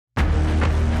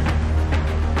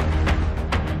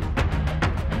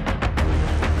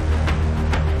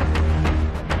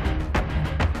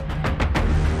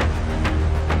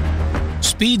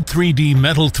Speed 3D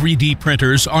metal 3D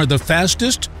printers are the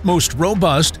fastest, most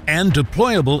robust, and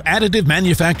deployable additive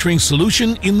manufacturing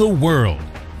solution in the world.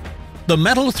 The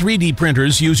metal 3D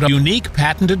printers use a unique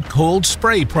patented cold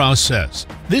spray process.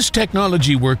 This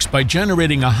technology works by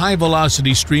generating a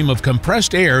high-velocity stream of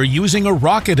compressed air using a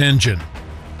rocket engine.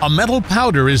 A metal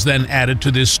powder is then added to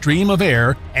this stream of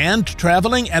air, and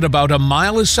traveling at about a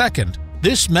mile a second,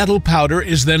 this metal powder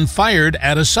is then fired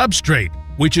at a substrate,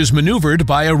 which is maneuvered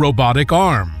by a robotic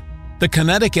arm. The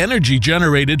kinetic energy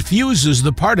generated fuses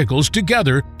the particles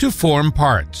together to form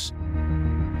parts.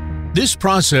 This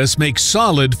process makes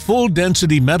solid,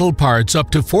 full-density metal parts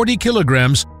up to 40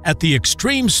 kilograms at the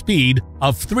extreme speed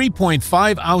of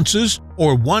 3.5 ounces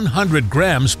or 100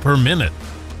 grams per minute.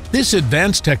 This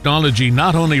advanced technology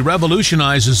not only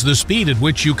revolutionizes the speed at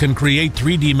which you can create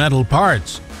 3D metal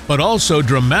parts, but also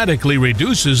dramatically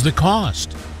reduces the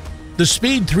cost. The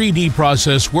Speed 3D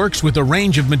process works with a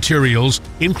range of materials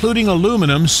including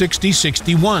aluminum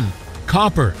 6061,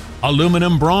 copper,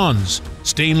 aluminum bronze,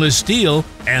 stainless steel,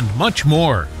 and much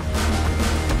more.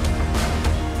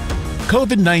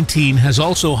 COVID-19 has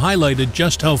also highlighted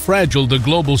just how fragile the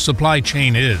global supply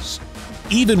chain is.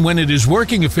 Even when it is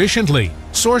working efficiently,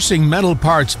 sourcing metal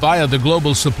parts via the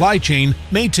global supply chain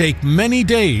may take many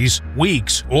days,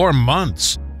 weeks, or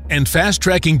months, and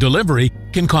fast-tracking delivery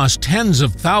can cost tens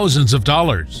of thousands of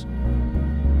dollars.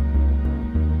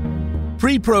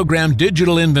 Pre-programmed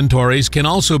digital inventories can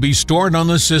also be stored on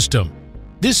the system.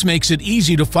 This makes it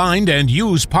easy to find and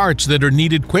use parts that are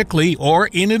needed quickly or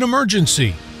in an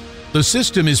emergency. The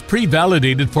system is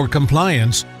pre-validated for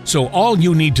compliance, so all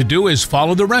you need to do is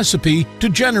follow the recipe to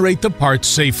generate the parts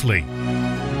safely.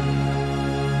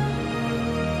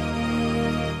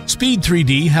 Speed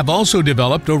 3D have also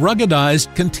developed a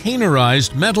ruggedized,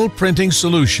 containerized metal printing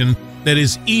solution that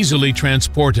is easily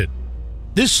transported.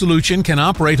 This solution can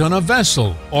operate on a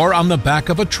vessel or on the back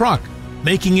of a truck,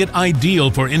 making it ideal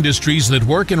for industries that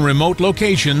work in remote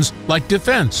locations like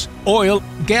defense, oil,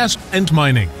 gas, and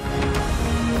mining.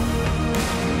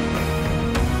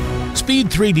 Speed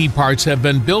 3D parts have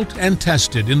been built and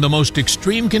tested in the most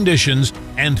extreme conditions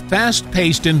and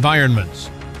fast-paced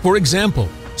environments. For example,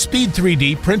 Speed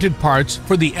 3D printed parts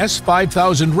for the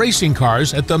S5000 racing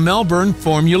cars at the Melbourne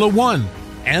Formula One,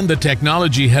 and the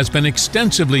technology has been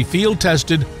extensively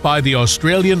field-tested by the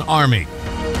Australian Army.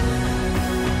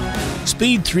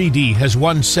 Speed 3D has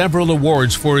won several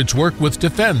awards for its work with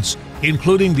defense,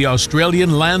 including the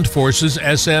Australian Land Force's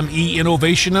SME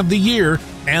Innovation of the Year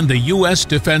and the U.S.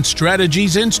 Defense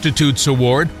Strategies Institute's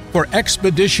Award for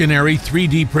Expeditionary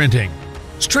 3D Printing.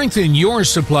 Strengthen your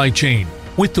supply chain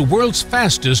with the world's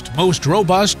fastest, most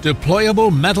robust,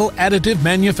 deployable metal additive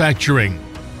manufacturing.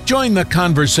 Join the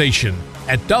conversation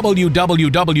at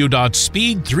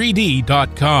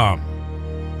www.speed3d.com.